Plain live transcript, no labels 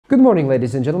Good morning,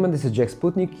 ladies and gentlemen, this is Jacek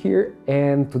Sputnik here,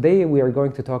 and today we are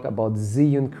going to talk about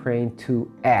Zhiyun Crane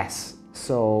 2S.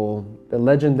 So, the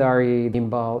legendary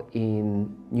gimbal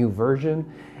in new version.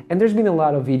 And there's been a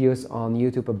lot of videos on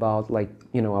YouTube about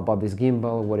about this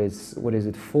gimbal, what is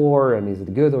it for, and is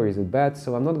it good or is it bad.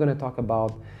 So I'm not going to talk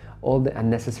about all the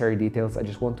unnecessary details. I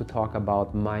just want to talk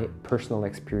about my personal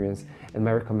experience and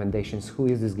my recommendations. Who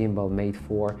is this gimbal made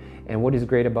for, and what is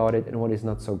great about it and what is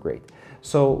not so great.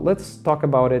 So let's talk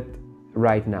about it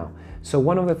right now. So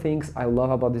one of the things I love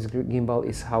about this gimbal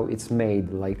is how it's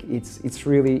made. Like it's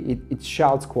really, it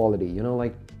shouts quality, you know,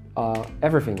 like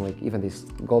everything, like even this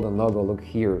golden logo, look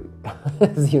here,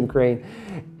 Zhiyun Crane.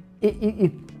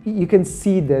 You can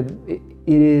see that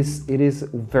it is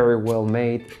very well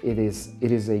made. It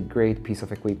is a great piece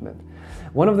of equipment.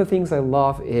 One of the things I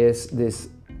love is this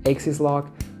axis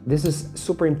lock. This is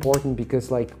super important because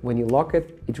like when you lock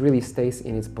it, it really stays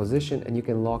in its position and you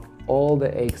can lock all the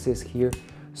axes here.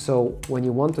 So when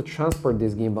you want to transport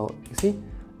this gimbal, you see,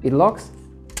 it locks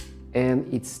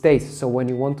and it stays. So when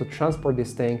you want to transport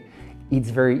this thing,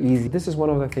 it's very easy. This is one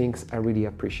of the things I really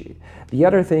appreciate. The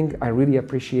other thing I really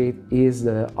appreciate is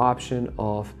the option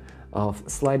of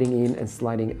sliding in and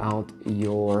sliding out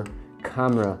your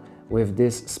camera with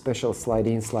this special slide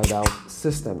in, slide out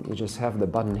system. You just have the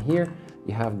button here,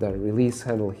 you have the release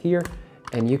handle here,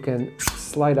 and you can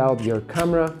slide out your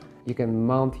camera. You can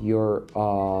mount your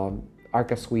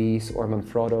Arca Swiss or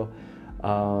Manfrotto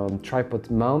tripod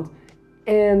mount,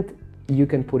 and you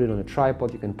can put it on a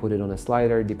tripod, you can put it on a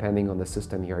slider, depending on the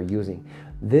system you are using.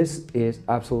 This is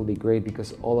absolutely great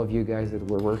because all of you guys that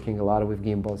were working a lot with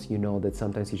gimbals, you know that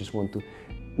sometimes you just want to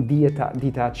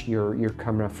detach your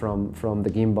camera from the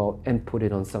gimbal and put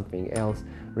it on something else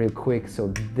real quick.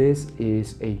 So this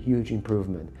is a huge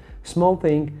improvement. Small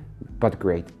thing, but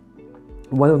great.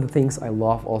 One of the things I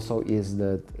love also is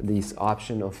this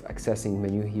option of accessing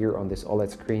menu here on this OLED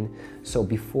screen. So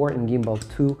before in Gimbal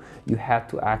 2, you had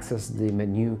to access the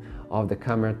menu of the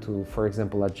camera to, for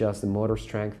example, adjust the motor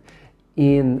strength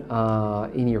in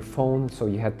your phone. So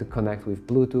you had to connect with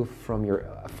Bluetooth from your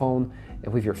phone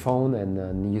with your phone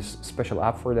and use special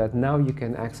app for that. Now you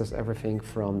can access everything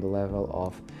from the level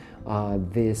of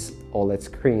this OLED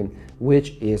screen,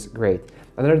 which is great.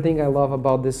 Another thing I love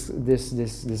about this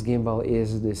gimbal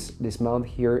is this mount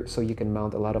here, so you can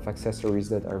mount a lot of accessories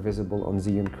that are visible on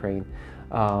Zhiyun Crane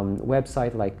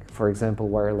website, like for example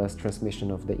wireless transmission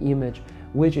of the image,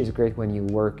 which is great when you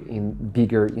work in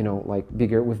bigger,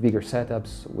 with bigger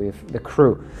setups with the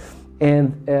crew.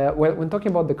 And when talking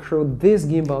about the crew, this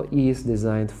gimbal is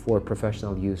designed for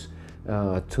professional use.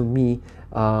 To me,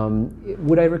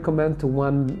 would I recommend to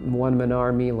one man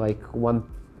army, like one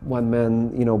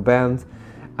man band?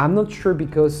 I'm not sure,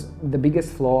 because the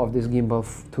biggest flaw of this gimbal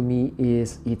to me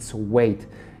is its weight.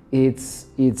 It's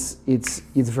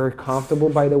very comfortable,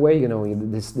 by the way. You know,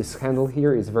 this handle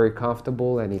here is very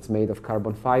comfortable and it's made of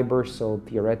carbon fiber, so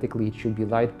theoretically it should be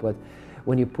light, but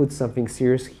when you put something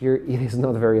serious here, it is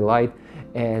not very light.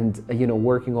 And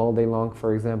working all day long,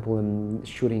 for example, and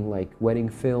shooting like wedding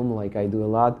film, like I do a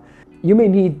lot, you may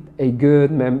need a good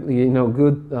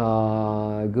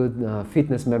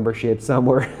fitness membership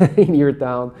somewhere in your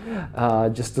town,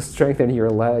 just to strengthen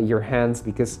your hands,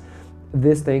 because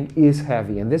this thing is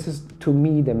heavy. And this is, to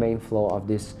me, the main flaw of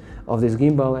this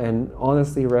gimbal. And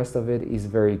honestly, the rest of it is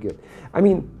very good. I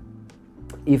mean,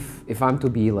 if I'm to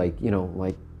be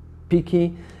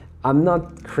picky, I'm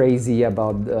not crazy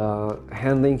about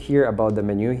handling here, about the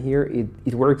menu here.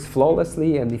 It works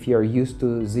flawlessly, and if you're used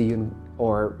to Zhiyun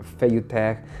or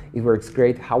Feiyutech, it works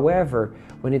great. However,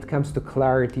 when it comes to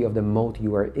clarity of the mode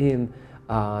you are in,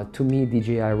 to me,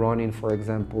 DJI Ronin, for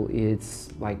example, it's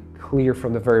like clear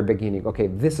from the very beginning. Okay,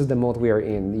 this is the mode we are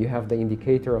in. You have the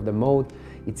indicator of the mode.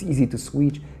 It's easy to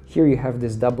switch. Here you have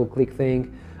this double click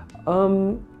thing.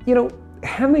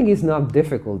 Handling is not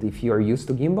difficult. If you are used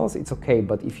to gimbals, it's okay.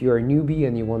 But if you're a newbie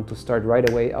and you want to start right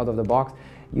away out of the box,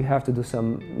 you have to do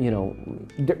some,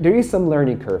 there is some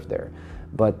learning curve there.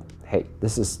 But hey,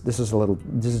 this is just a little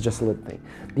thing.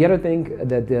 The other thing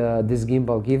that this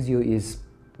gimbal gives you is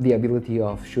the ability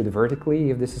of shoot vertically,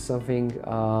 if this is something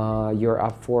you're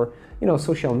up for.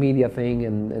 Social media thing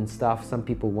and stuff. Some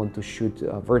people want to shoot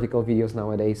vertical videos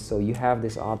nowadays, so you have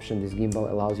this option. This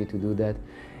gimbal allows you to do that.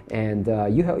 And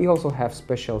you also have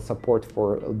special support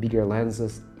for bigger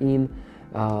lenses in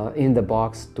the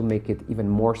box to make it even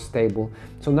more stable.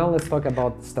 So now let's talk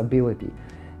about stability.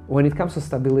 When it comes to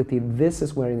stability, this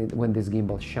is when this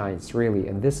gimbal shines, really.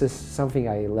 And this is something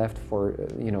I left for,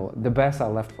 the best I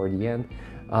left for the end.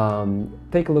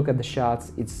 Take a look at the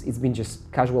shots. It's been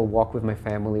just casual walk with my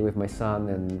family, with my son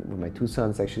and with my two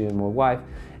sons actually, and my wife.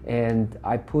 And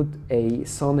I put a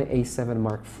Sony a7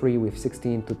 Mark III with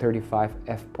 16 to 35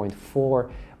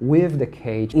 f.4 with the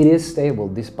cage. It is stable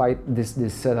despite this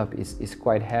setup is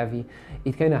quite heavy.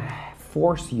 It kind of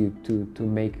force you to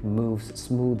make moves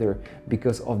smoother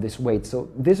because of this weight. So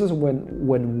this is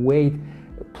when weight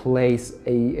plays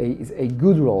a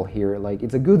good role here. Like,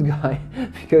 it's a good guy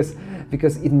because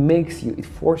it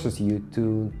forces you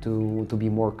to be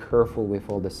more careful with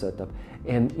all the setup,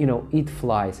 and you know, it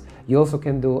flies. You also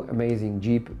can do amazing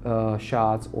Jeep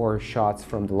shots or shots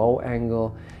from the low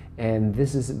angle, and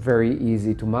this is very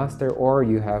easy to master. Or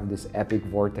you have this epic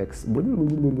vortex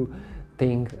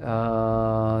thing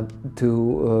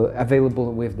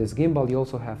available with this gimbal. You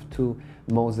also have two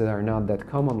modes that are not that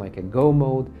common, like a Go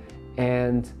mode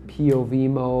and POV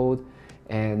mode,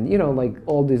 and you know, like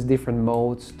all these different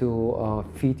modes to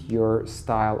fit your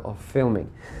style of filming.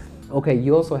 Okay,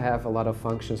 you also have a lot of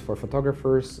functions for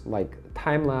photographers, like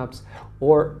time-lapse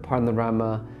or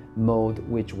panorama mode,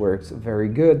 which works very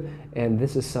good, and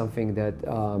this is something that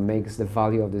makes the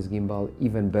value of this gimbal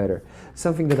even better.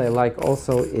 Something that I like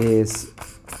also is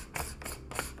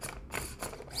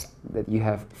that you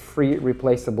have free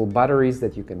replaceable batteries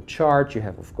that you can charge. You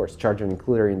have, of course, charger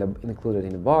included in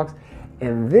the box,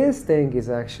 and this thing is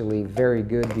actually very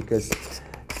good because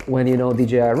when, you know,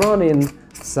 DJI run in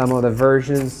some of the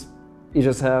versions, you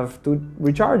just have to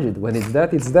recharge it. When it's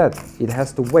dead, it's dead. It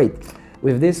has to wait.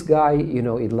 With this guy, you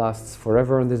know, it lasts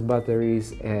forever on these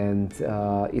batteries, and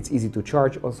it's easy to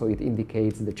charge. Also, it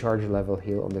indicates the charge level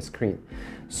here on the screen.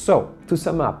 So, to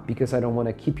sum up, because I don't want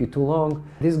to keep you too long,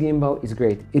 this gimbal is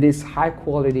great. It is high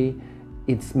quality.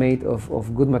 It's made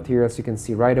of good materials. You can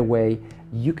see right away.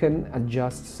 You can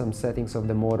adjust some settings of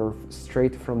the motor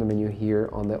straight from the menu here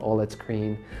on the OLED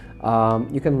screen.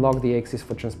 You can lock the axis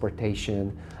for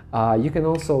transportation. You can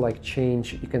also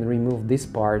you can remove this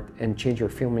part and change your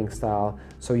filming style,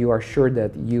 so you are sure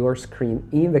that your screen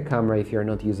in the camera, if you're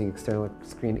not using external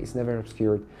screen, is never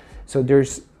obscured. So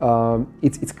there's,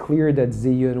 it's clear that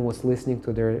Zhiyun was listening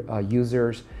to their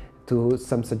users, to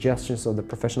some suggestions of the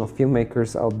professional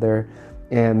filmmakers out there,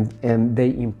 and they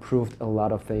improved a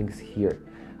lot of things here.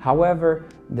 However,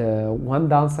 the one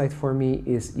downside for me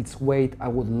is its weight. I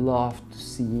would love to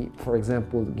see, for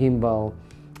example,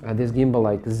 this gimbal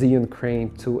like Zhiyun Crane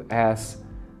 2S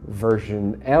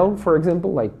version L, for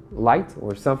example, like light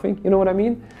or something, you know what I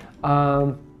mean?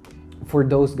 For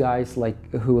those guys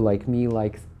who, like me,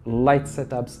 like light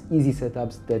setups, easy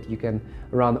setups that you can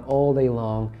run all day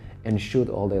long and shoot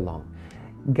all day long.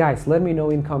 Guys, let me know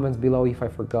in comments below if I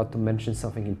forgot to mention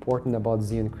something important about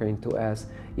Zhiyun Crane 2S.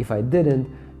 If I didn't,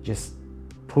 just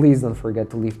please don't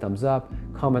forget to leave thumbs up,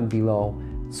 comment below,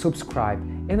 subscribe,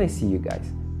 and I see you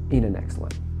guys in the next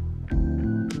one.